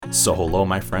So hello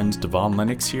my friends, Devon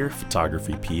Lennox here,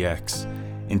 Photography PX.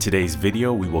 In today's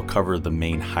video we will cover the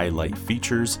main highlight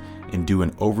features and do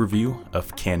an overview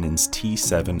of Canon's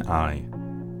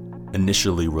T7i.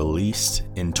 Initially released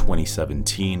in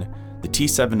 2017, the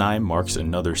T7i marks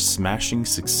another smashing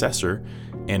successor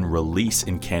and release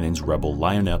in Canon's Rebel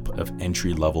lineup of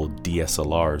entry-level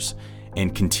DSLRs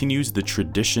and continues the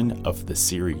tradition of the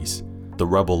series. The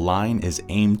Rebel line is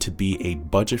aimed to be a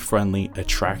budget-friendly,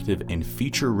 attractive, and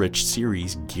feature-rich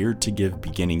series geared to give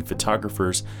beginning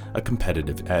photographers a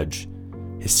competitive edge.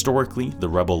 Historically, the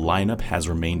Rebel lineup has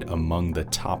remained among the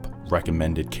top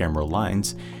recommended camera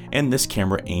lines, and this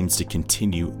camera aims to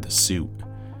continue the suit.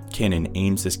 Canon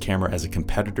aims this camera as a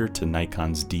competitor to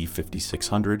Nikon's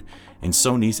D5600 and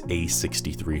Sony's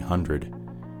A6300.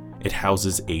 It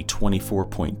houses a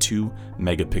 24.2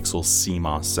 megapixel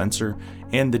CMOS sensor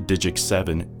and the Digic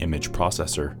 7 image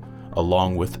processor,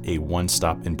 along with a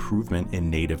one-stop improvement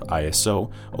in native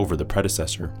ISO over the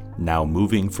predecessor, now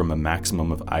moving from a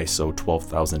maximum of ISO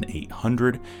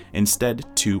 12800 instead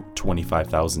to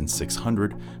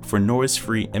 25600 for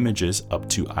noise-free images up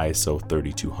to ISO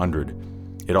 3200.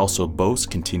 It also boasts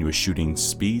continuous shooting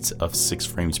speeds of 6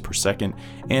 frames per second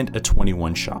and a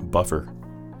 21-shot buffer.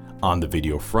 On the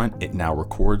video front, it now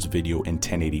records video in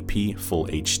 1080p Full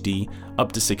HD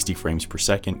up to 60 frames per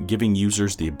second, giving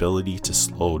users the ability to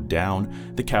slow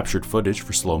down the captured footage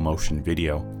for slow motion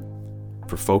video.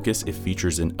 For focus, it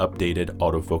features an updated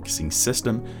autofocusing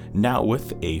system, now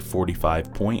with a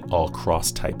 45-point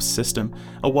all-cross type system,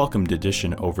 a welcomed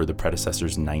addition over the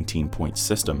predecessor's 19-point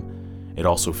system. It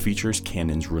also features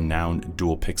Canon's renowned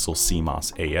dual-pixel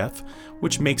CMOS AF,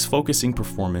 which makes focusing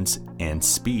performance and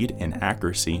speed and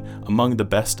accuracy among the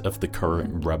best of the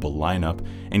current Rebel lineup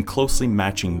and closely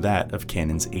matching that of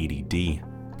Canon's 80D.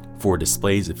 For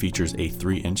displays, it features a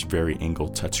 3-inch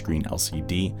vari-angle touchscreen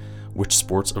LCD, which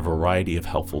sports a variety of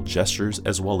helpful gestures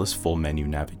as well as full menu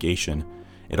navigation.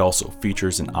 It also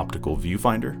features an optical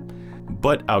viewfinder,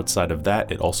 but outside of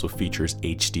that, it also features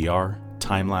HDR,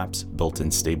 time-lapse,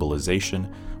 built-in stabilization,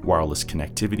 wireless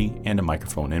connectivity, and a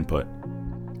microphone input.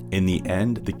 In the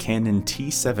end, the Canon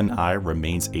T7i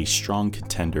remains a strong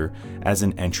contender as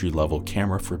an entry-level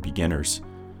camera for beginners,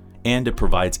 and it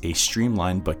provides a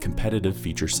streamlined but competitive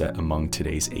feature set among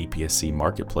today's APS-C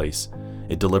marketplace.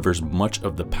 It delivers much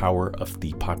of the power of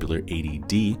the popular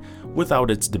 80D without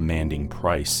its demanding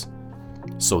price.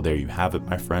 So there you have it,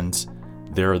 my friends.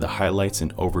 There are the highlights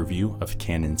and overview of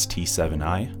Canon's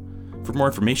T7i. For more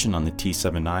information on the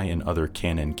T7i and other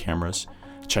Canon cameras,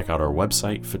 check out our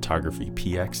website,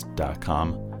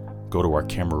 photographypx.com. Go to our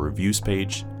camera reviews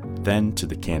page, then to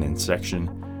the Canon section,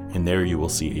 and there you will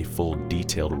see a full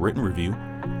detailed written review,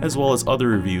 as well as other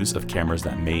reviews of cameras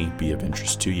that may be of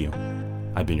interest to you.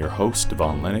 I've been your host,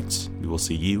 Devon Lennox. We will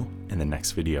see you in the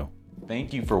next video.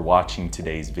 Thank you for watching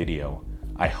today's video.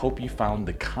 I hope you found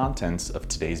the contents of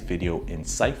today's video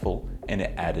insightful and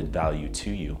it added value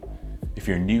to you. If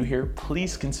you're new here,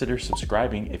 please consider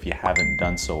subscribing if you haven't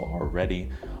done so already.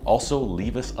 Also,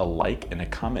 leave us a like and a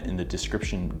comment in the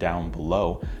description down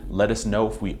below. Let us know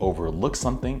if we overlooked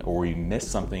something or we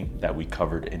missed something that we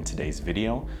covered in today's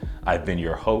video. I've been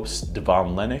your host,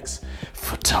 Devon Lennox,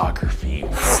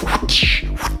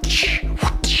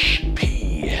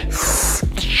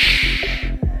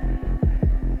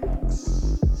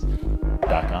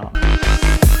 Photography.com.